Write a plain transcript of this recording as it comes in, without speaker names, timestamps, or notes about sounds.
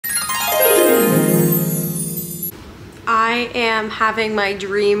I am having my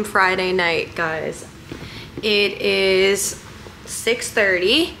dream Friday night, guys. It is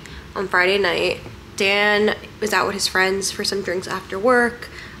 6:30 on Friday night. Dan was out with his friends for some drinks after work.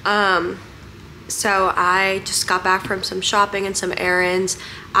 So I just got back from some shopping and some errands.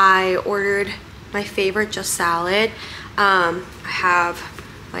 I ordered my favorite just salad. I have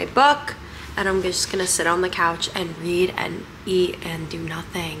my book and I'm just gonna sit on the couch and read and eat and do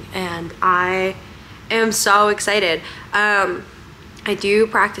nothing. And I am so excited. I do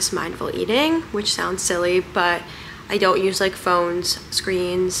practice mindful eating, which sounds silly, but I don't use like phones,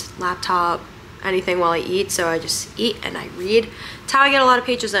 screens, laptop, anything while I eat. So I just eat and I read. It's how I get a lot of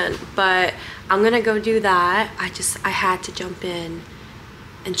pages in, but I'm gonna go do that. I had to jump in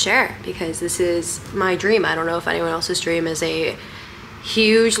and share because this is my dream. I don't know if anyone else's dream is a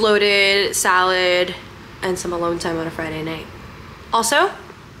huge loaded salad and some alone time on a Friday night. Also,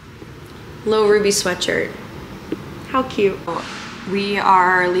 Lil Ruby sweatshirt. How cute. We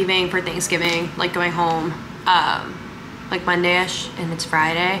are leaving for Thanksgiving, like going home like Monday-ish, and it's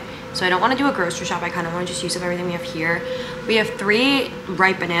Friday. So I don't want to do a grocery shop. I kind of want to just use up everything we have here. We have 3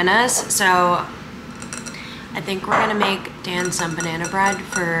 ripe bananas, so I think we're gonna make Dan some banana bread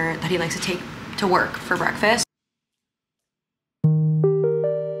that he likes to take to work for breakfast.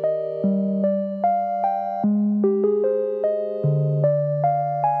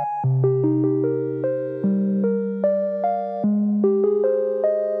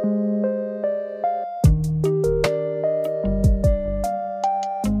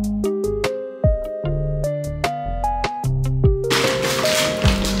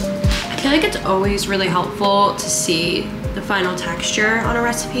 I feel like it's always really helpful to see the final texture on a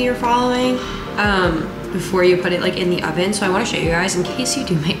recipe you're following before you put it like in the oven. So I want to show you guys in case you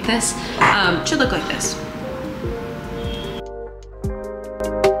do make this. It should look like this.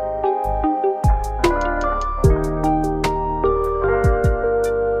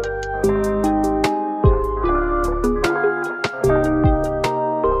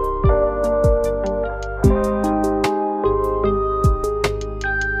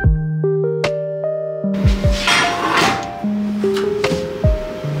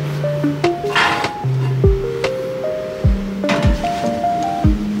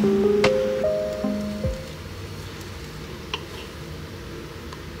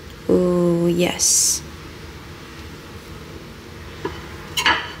 Oh, yes.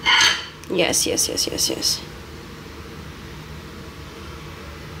 Yes, yes, yes, yes, yes.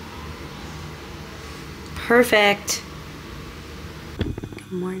 Perfect.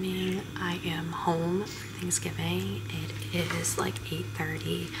 Good morning. I am home for Thanksgiving. It is like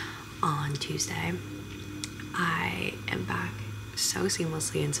 8:30 on Tuesday. I am back so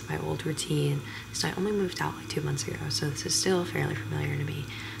seamlessly into my old routine. So I only moved out like 2 months ago, so this is still fairly familiar to me.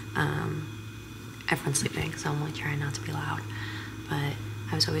 Everyone's sleeping, so I'm like trying not to be loud, but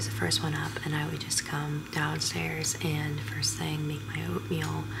I was always the first one up, and I would just come downstairs and first thing make my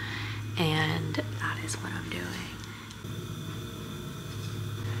oatmeal, and that is what I'm doing.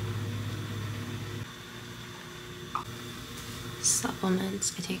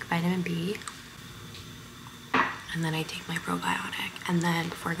 Supplements, I take vitamin B, and then I take my probiotic, and then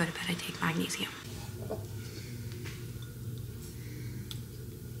before I go to bed I take magnesium.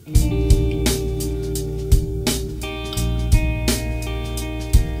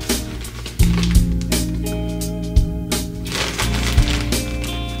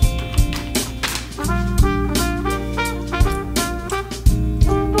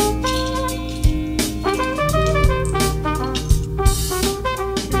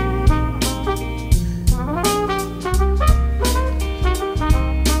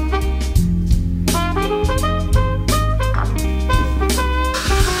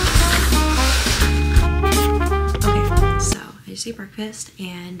 Breakfast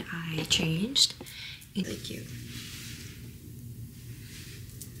and I changed. It's really cute.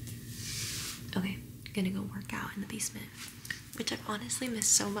 Okay, gonna go work out in the basement, which I've honestly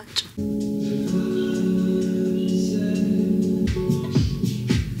missed so much.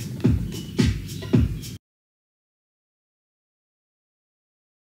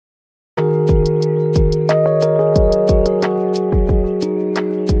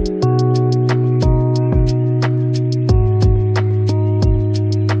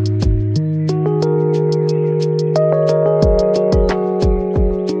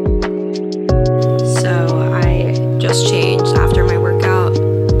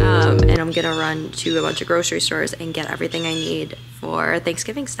 To a bunch of grocery stores and get everything I need for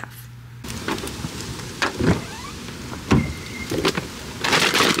Thanksgiving stuff.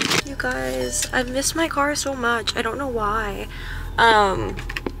 You guys, I've missed my car so much. I don't know why.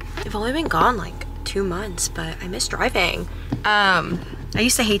 I've only been gone like 2 months, but I miss driving. I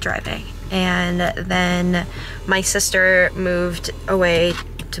used to hate driving, and then my sister moved away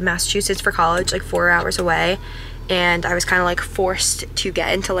to Massachusetts for college, like 4 hours away, and I was kind of like forced to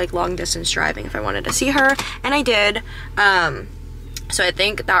get into like long distance driving if I wanted to see her, and I did. So I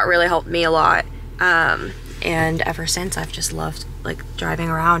think that really helped me a lot, and ever since I've just loved like driving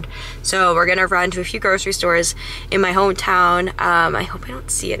around. So we're gonna run to a few grocery stores in my hometown. I hope I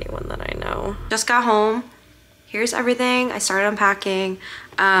don't see anyone that I know. Just got home. Here's everything. I started unpacking,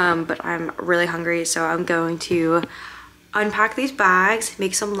 but I'm really hungry, so I'm going to unpack these bags,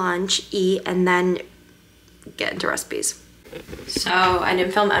 make some lunch, eat, and then get into recipes. So I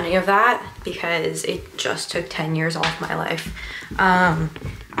didn't film any of that because it just took 10 years off my life.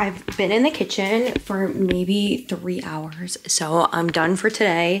 I've been in the kitchen for maybe 3 hours, so I'm done for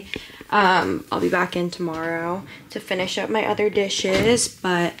today. I'll be back in tomorrow to finish up my other dishes,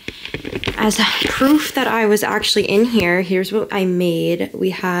 but as proof that I was actually in here, here's what I made. We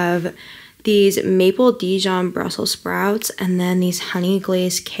have these maple Dijon Brussels sprouts, and then these honey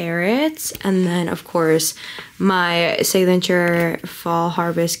glazed carrots, and then of course my signature fall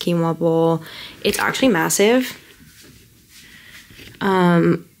harvest quinoa bowl. It's actually massive.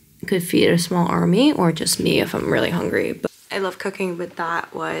 Could feed a small army or just me if I'm really hungry, but I love cooking, but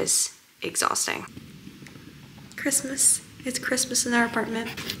that was exhausting. Christmas. It's Christmas in our apartment.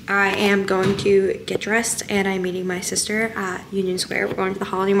 I am going to get dressed, and I'm meeting my sister at Union Square. We're going to the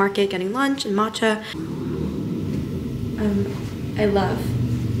holiday market, getting lunch and matcha. I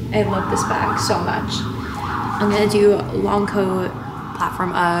love this bag so much. I'm gonna do long coat,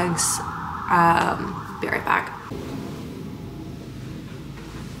 platform Uggs. Be right back.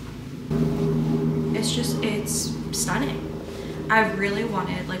 It's stunning. I really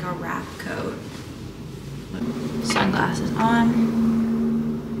wanted like a wrap coat. Sunglasses on.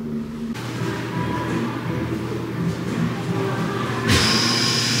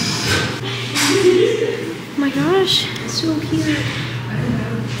 Oh my gosh, so cute.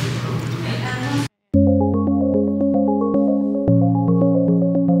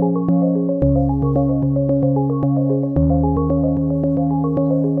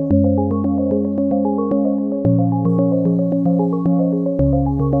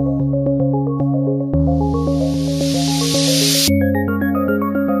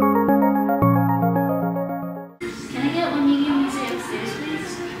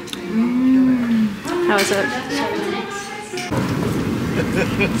 How is it?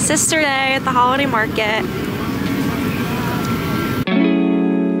 Sister day at the holiday market.